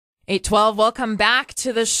8:12, welcome back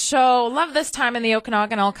to the show. Love this time in the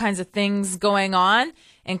Okanagan, all kinds of things going on,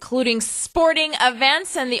 including sporting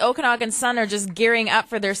events, and the Okanagan Sun are just gearing up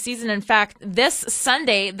for their season. In fact, this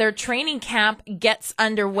Sunday, their training camp gets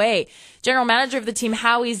underway. General Manager of the team,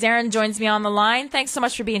 Howie Zarin, joins me on the line. Thanks so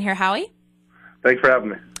much for being here, Howie. Thanks for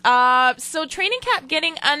having me. So training camp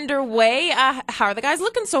getting underway. How are the guys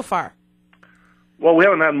looking so far? Well, we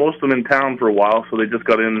haven't had most of them in town for a while, so they just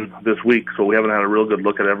got in this week, so we haven't had a real good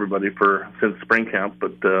look at everybody since spring camp.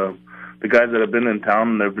 But the guys that have been in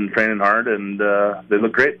town, they've been training hard, and they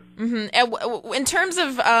look great. Mm-hmm. In terms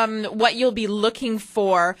of what you'll be looking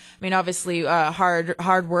for, I mean, obviously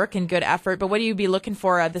hard work and good effort, but what do you be looking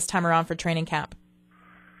for this time around for training camp?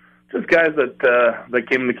 Just guys that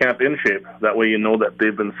came into camp in shape. That way you know that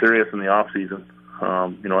they've been serious in the off-season.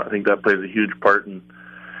 I think that plays a huge part in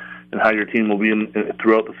how your team will be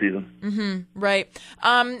throughout the season. Mm-hmm. Right.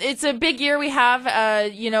 It's a big year. We have,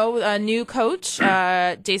 a new coach,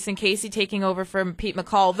 Jason Casey, taking over from Pete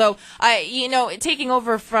McCall, though, taking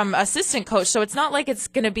over from assistant coach. So it's not like it's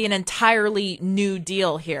going to be an entirely new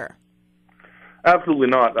deal here. Absolutely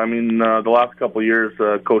not. I mean, the last couple of years,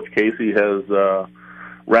 Coach Casey has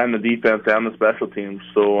ran the defense and the special teams.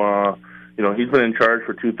 So, he's been in charge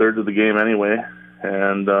for 2/3 of the game anyway.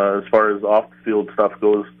 And as far as off-the-field stuff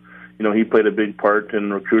goes, he played a big part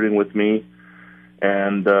in recruiting with me,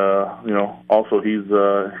 and also he's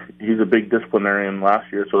a big disciplinarian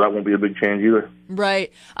last year, so that won't be a big change either.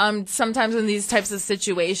 Right. Sometimes in these types of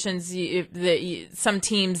situations, some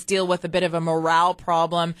teams deal with a bit of a morale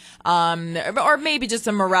problem, or maybe just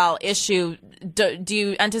a morale issue. Do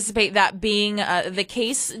you anticipate that being the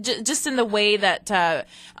case, just in the way that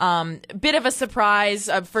bit of a surprise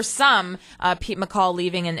for some, Pete McCall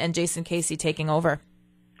leaving and Jason Casey taking over?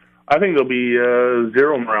 I think there'll be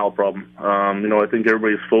zero morale problem. I think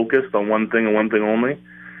everybody's focused on one thing and one thing only,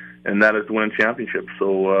 and that is to win a championship.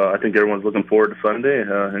 So I think everyone's looking forward to Sunday,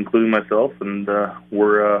 including myself, and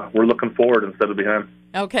we're looking forward instead of behind.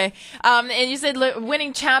 Okay. And you said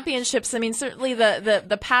winning championships. I mean, certainly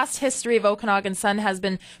the past history of Okanagan Sun has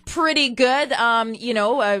been pretty good,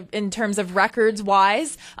 in terms of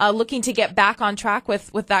records-wise, looking to get back on track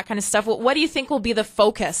with that kind of stuff. What do you think will be the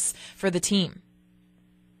focus for the team?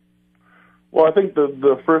 Well, I think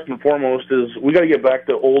the first and foremost is we got to get back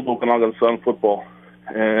to old Okanagan Sun football,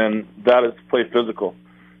 and that is to play physical.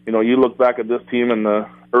 You look back at this team in the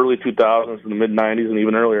early 2000s, in the mid-90s, and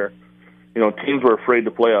even earlier, teams were afraid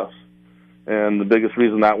to play us. And the biggest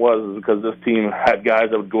reason that was is because this team had guys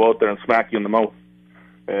that would go out there and smack you in the mouth.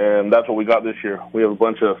 And that's what we got this year. We have a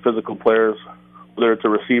bunch of physical players, whether it's a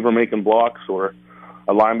receiver making blocks or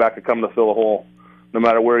a linebacker coming to fill a hole. No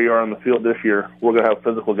matter where you are on the field this year, we're going to have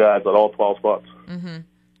physical guys at all 12 spots.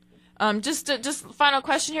 Mm-hmm. Just final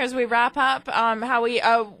question here as we wrap up. Howie,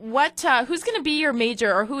 who's going to be your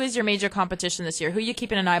major, or who is your major competition this year? Who are you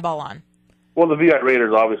keeping an eyeball on? Well, the VI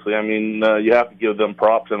Raiders, obviously. I mean, you have to give them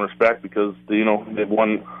props and respect because, they've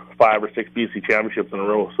won 5 or 6 BC championships in a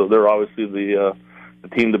row. So they're obviously the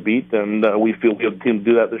team to beat, and we feel we have the team to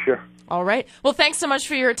do that this year. All right. Well, thanks so much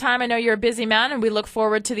for your time. I know you're a busy man, and we look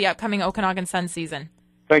forward to the upcoming Okanagan Sun season.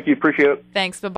 Thank you. Appreciate it. Thanks. Bye-bye.